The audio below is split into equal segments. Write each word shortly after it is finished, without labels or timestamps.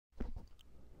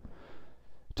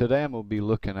Today I'm going to be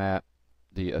looking at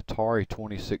the Atari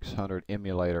 2600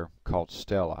 emulator called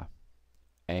Stella,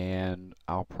 and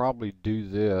I'll probably do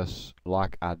this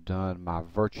like I've done my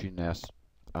VirtueNest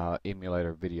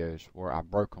emulator videos, where I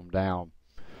broke them down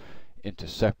into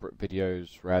separate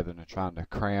videos rather than trying to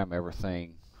cram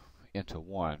everything into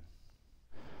one,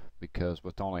 because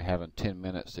with only having 10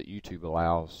 minutes that YouTube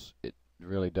allows, it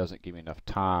really doesn't give me enough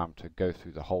time to go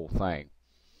through the whole thing.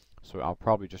 So I'll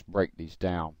probably just break these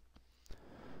down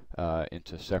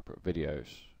into separate videos.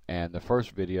 And the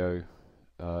first video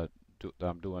that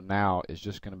I'm doing now is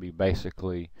just going to be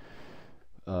basically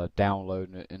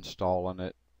downloading it, installing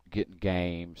it, getting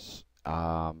games,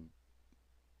 kind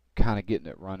of getting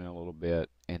it running a little bit,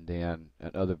 and then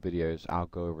in other videos I'll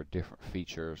go over different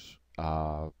features.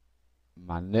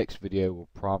 My next video will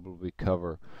probably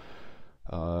cover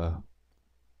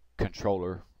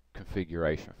controller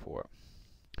configuration for it.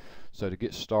 So to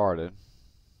get started,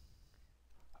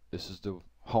 this is the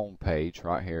home page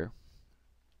right here,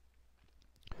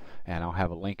 and I'll have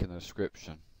a link in the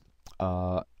description.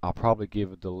 I'll probably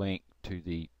give the link to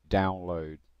the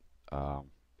download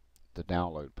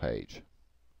page.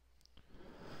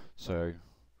 So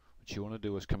what you want to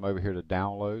do is come over here to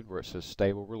download, where it says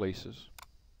stable releases,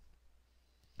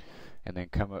 and then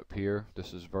come up here.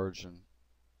 This is version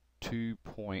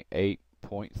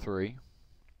 2.8.3,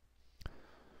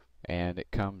 and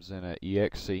it comes in an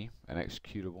exe, an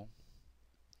executable,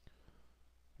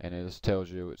 and it just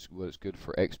tells you it's good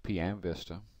for XP and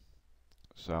Vista.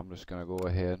 So I'm just going to go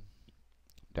ahead,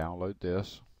 download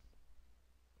this,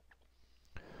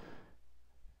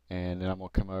 and then I'm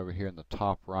going to come over here in the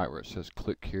top right where it says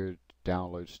click here to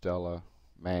download Stella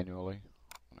manually.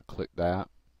 I'm going to click that,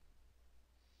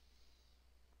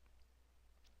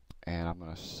 and I'm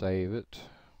going to save it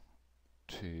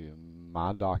to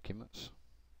my documents.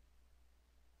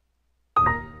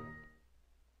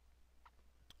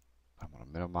 I'm going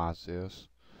to minimize this,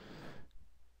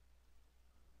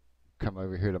 come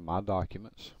over here to my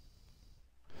documents,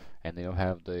 and they'll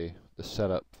have the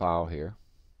setup file here.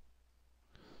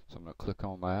 So I'm going to click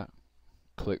on that,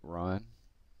 click run,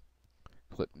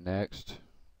 click next,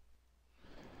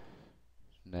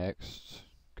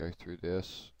 go through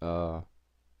this,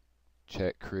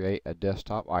 check create a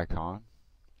desktop icon,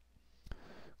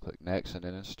 click next, and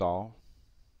then install,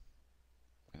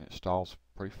 and it installs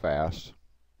pretty fast.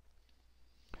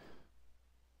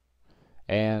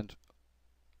 And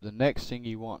the next thing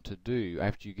you want to do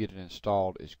after you get it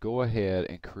installed is go ahead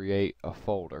and create a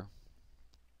folder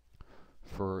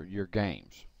for your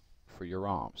games, for your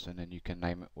ROMs, and then you can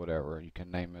name it whatever. You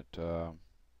can name it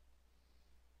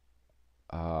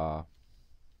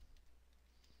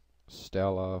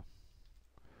Stella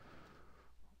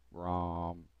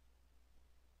ROM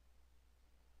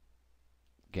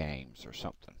games or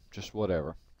something, just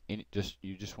whatever. You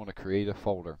just want to create a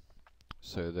folder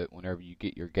so that whenever you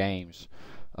get your games,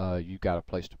 you got a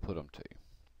place to put them to.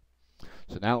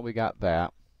 So now that we got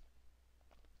that,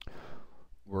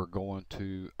 we're going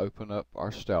to open up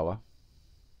our Stella,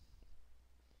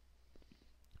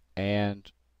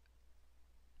 and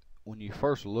when you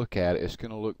first look at it, it's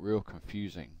going to look real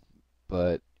confusing,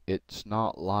 but it's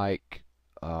not like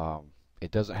it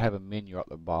doesn't have a menu at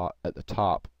the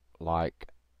top like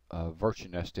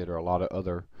VirtueNest did, or a lot of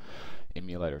other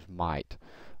emulators might.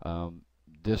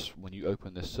 When you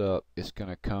open this up, it's going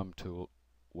to come to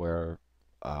where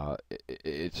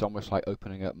it's almost like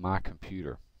opening up my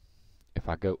computer. If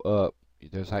I go up,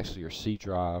 there's actually your C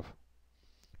drive,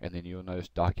 and then you'll notice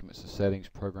documents and settings,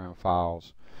 program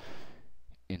files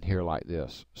in here like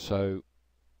this. So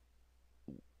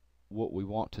what we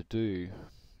want to do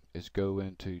is go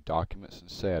into documents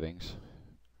and settings,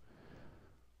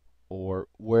 or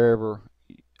wherever,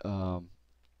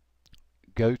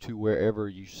 go to wherever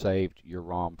you saved your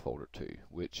ROM folder to,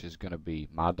 which is going to be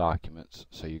my documents.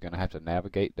 So you're going to have to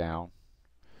navigate down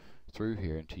through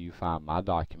here until you find my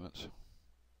documents,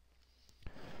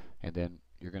 and then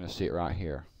you're going to see it right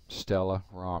here, Stella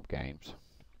ROM games.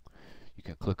 You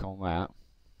can click on that,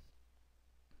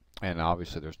 and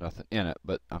obviously there's nothing in it,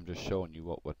 but I'm just showing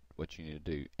you what you need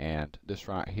to do. And this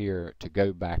right here, to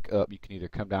go back up, you can either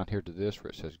come down here to this where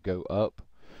it says go up,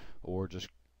 or just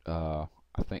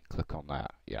I think click on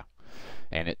that, yeah,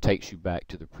 and it takes you back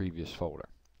to the previous folder.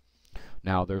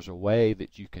 Now there's a way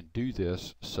that you can do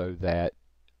this so that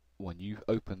when you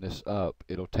open this up,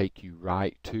 it'll take you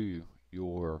right to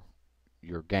your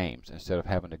games, instead of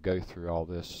having to go through all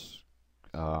this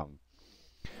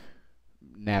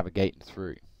navigating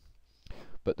through.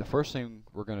 But the first thing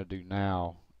we're going to do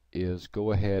now is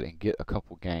go ahead and get a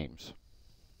couple games,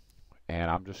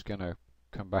 and I'm just going to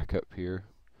come back up here.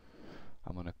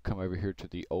 I'm going to come over here to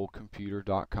the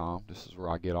oldcomputer.com. This is where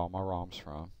I get all my ROMs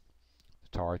from,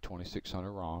 Atari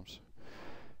 2600 ROMs,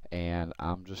 and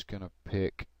I'm just going to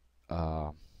pick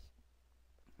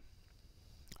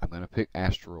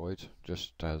Asteroids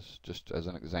just as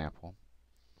an example.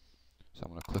 So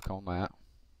I'm going to click on that.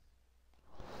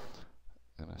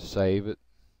 I'm going to save it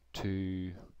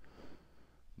to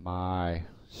my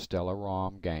Stella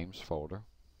ROM games folder.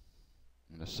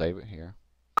 I'm going to save it here.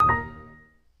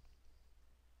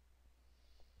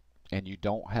 And you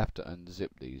don't have to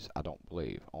unzip these, I don't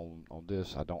believe. On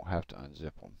this, I don't have to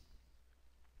unzip them.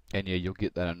 And yeah, you'll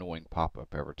get that annoying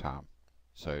pop-up every time.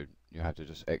 So you have to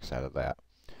just X out of that.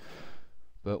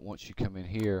 But once you come in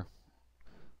here,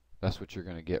 that's what you're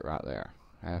going to get right there,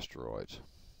 Asteroids.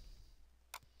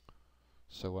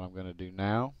 So what I'm going to do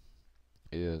now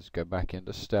is go back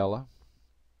into Stella,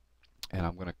 and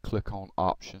I'm going to click on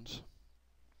Options.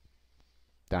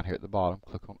 Down here at the bottom,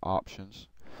 click on Options,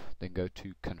 then go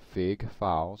to Config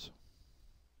Files,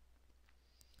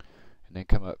 and then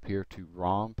come up here to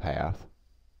ROM Path,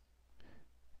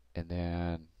 and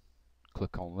then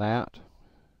click on that,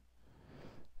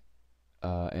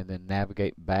 and then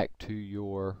navigate back to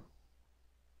your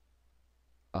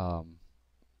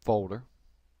folder,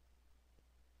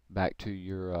 back to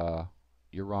your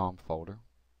ROM folder,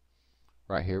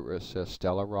 right here where it says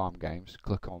Stella ROM Games.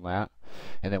 Click on that,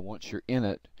 and then once you're in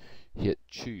it, hit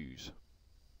Choose.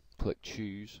 Click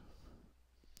Choose,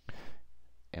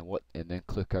 and then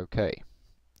click OK,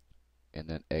 and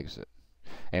then Exit.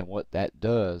 And what that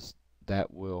does,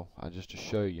 that will, just to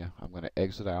show you, I'm going to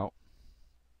exit out,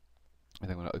 and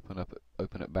I'm going to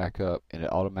open it back up, and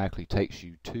it automatically takes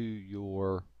you to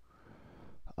your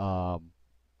ROM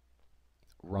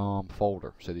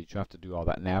folder, so that you don't have to do all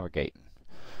that navigating.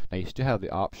 Now you still have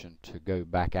the option to go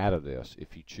back out of this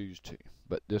if you choose to,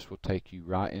 but this will take you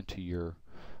right into your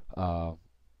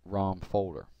ROM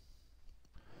folder.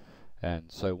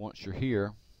 And so once you're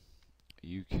here,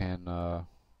 you can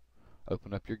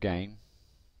open up your game,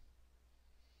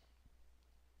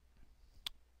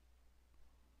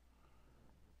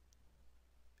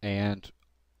 and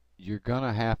you're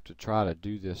gonna have to try to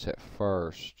do this at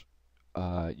first,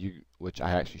 which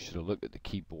I actually should have looked at the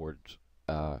keyboard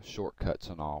shortcuts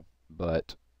and all,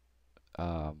 but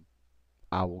I'll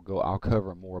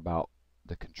cover more about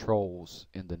the controls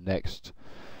in the next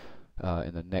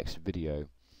video.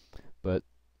 But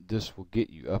this will get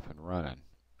you up and running.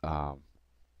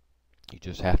 You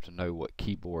just have to know what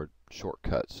keyboard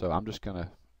shortcuts. So I'm just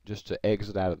gonna to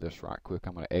exit out of this right quick.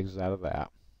 I'm gonna exit out of that,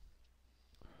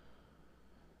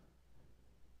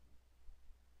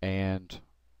 and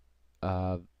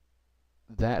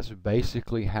that's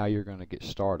basically how you're going to get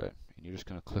started. And you're just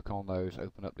going to click on those,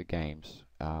 open up the games,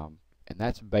 and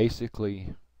that's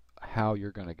basically how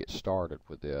you're going to get started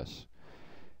with this.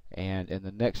 And in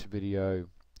the next video,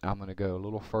 I'm going to go a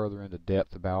little further into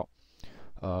depth about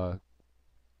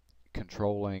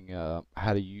controlling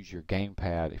how to use your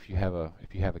gamepad if you have a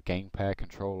gamepad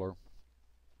controller,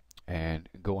 and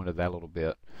go into that a little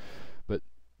bit. But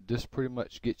this pretty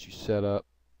much gets you set up,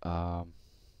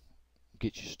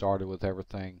 get you started with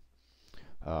everything.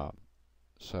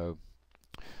 So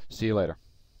see you later.